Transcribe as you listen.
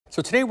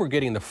So today we're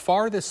getting the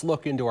farthest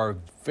look into our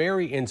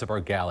very ends of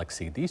our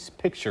galaxy. These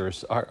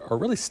pictures are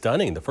really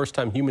stunning. The first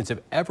time humans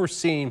have ever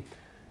seen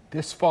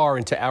this far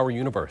into our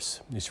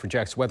universe.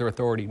 News4JAX Weather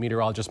Authority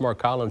meteorologist Mark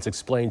Collins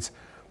explains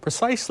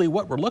precisely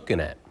what we're looking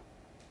at.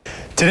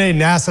 Today,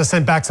 NASA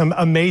sent back some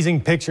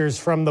amazing pictures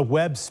from the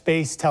Webb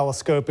Space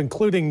Telescope,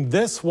 including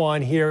this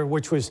one here,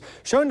 which was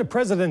shown to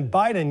President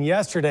Biden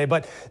yesterday.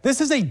 But this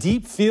is a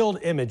deep field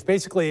image.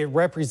 Basically, it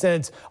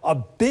represents a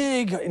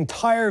big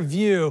entire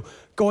view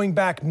going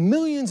back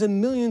millions and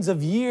millions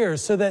of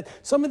years, so that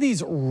some of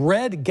these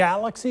red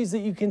galaxies that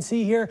you can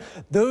see here,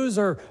 those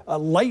are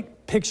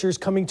light pictures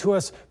coming to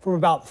us from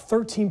about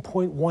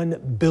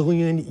 13.1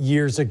 billion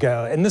years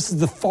ago. And this is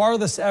the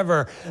farthest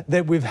ever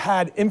that we've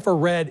had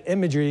infrared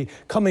imagery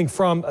coming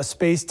from a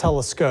space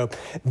telescope.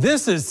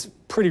 This is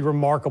pretty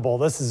remarkable.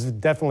 This is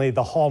definitely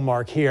the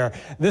hallmark here.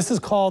 This is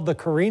called the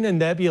Carina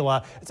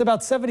Nebula. It's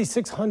about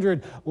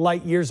 7,600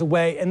 light years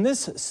away. And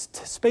this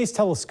space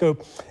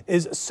telescope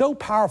is so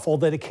powerful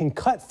that it can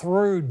cut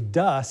through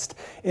dust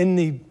in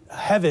the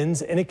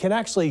heavens, and it can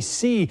actually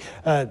see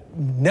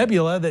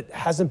nebula that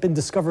hasn't been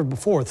discovered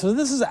before. So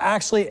this is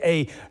actually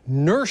a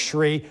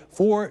nursery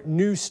for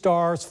new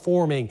stars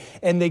forming,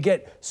 and they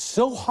get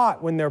so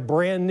hot when they're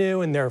brand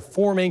new and they're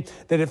forming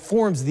that it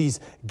forms these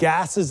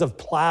gases of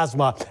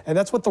plasma, and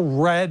that's what the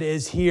red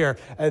is here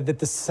that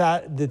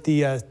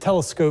the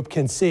telescope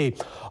can see.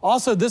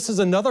 Also, this is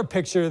another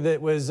picture that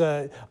was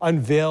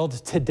unveiled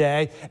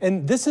today,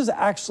 and this is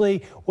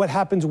actually what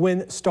happens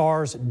when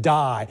stars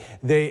die.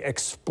 They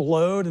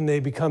explode and they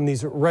become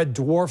these red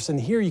dwarfs, and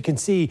here you can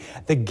see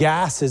the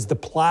gases, the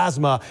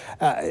plasma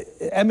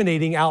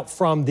emanating out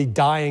from the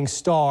dying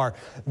star.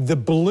 The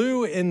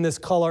blue in this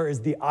color is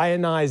the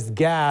ionized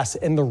gas,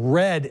 and the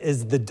red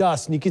is the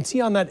dust. And you can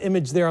see on that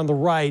image there on the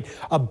right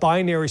a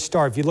binary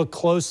star. If you look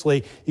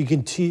closely, you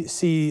can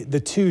see the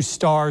two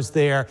stars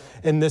there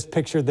in this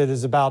picture that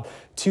is about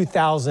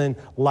 2,000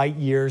 light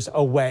years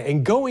away.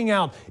 And going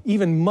out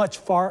even much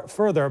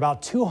further,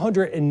 about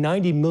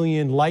 290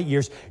 million light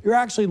years, you're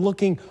actually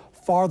looking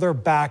farther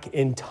back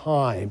in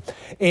time.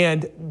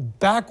 And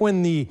back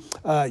when the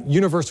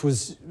universe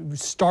was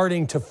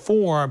starting to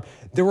form,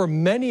 there were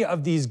many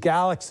of these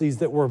galaxies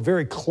that were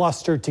very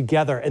clustered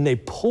together, and they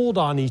pulled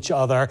on each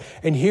other.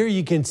 And here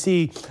you can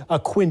see a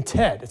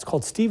quintet. It's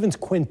called Stephan's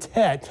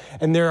Quintet,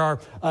 and there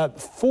are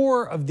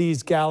 4 of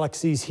these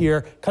galaxies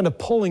here kind of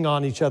pulling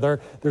on each other.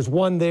 There's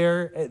one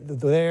there,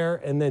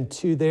 and then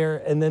 2 there,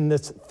 and then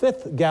this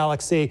 5th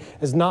galaxy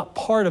is not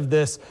part of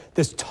this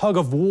tug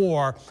of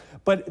war.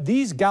 But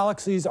these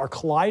galaxies are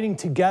colliding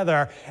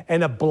together,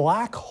 and a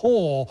black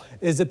hole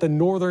is at the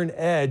northern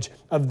edge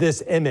of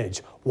this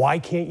image. Why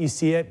can't you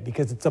see it?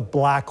 Because it's a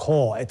black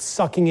hole. It's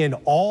sucking in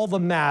all the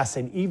mass,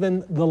 and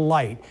even the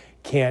light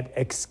can't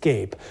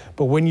escape.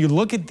 But when you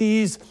look at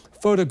these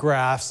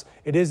photographs,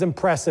 it is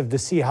impressive to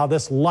see how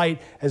this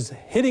light is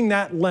hitting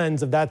that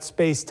lens of that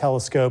space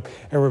telescope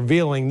and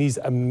revealing these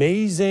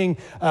amazing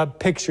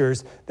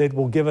pictures that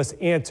will give us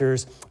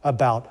answers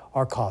about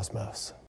our cosmos.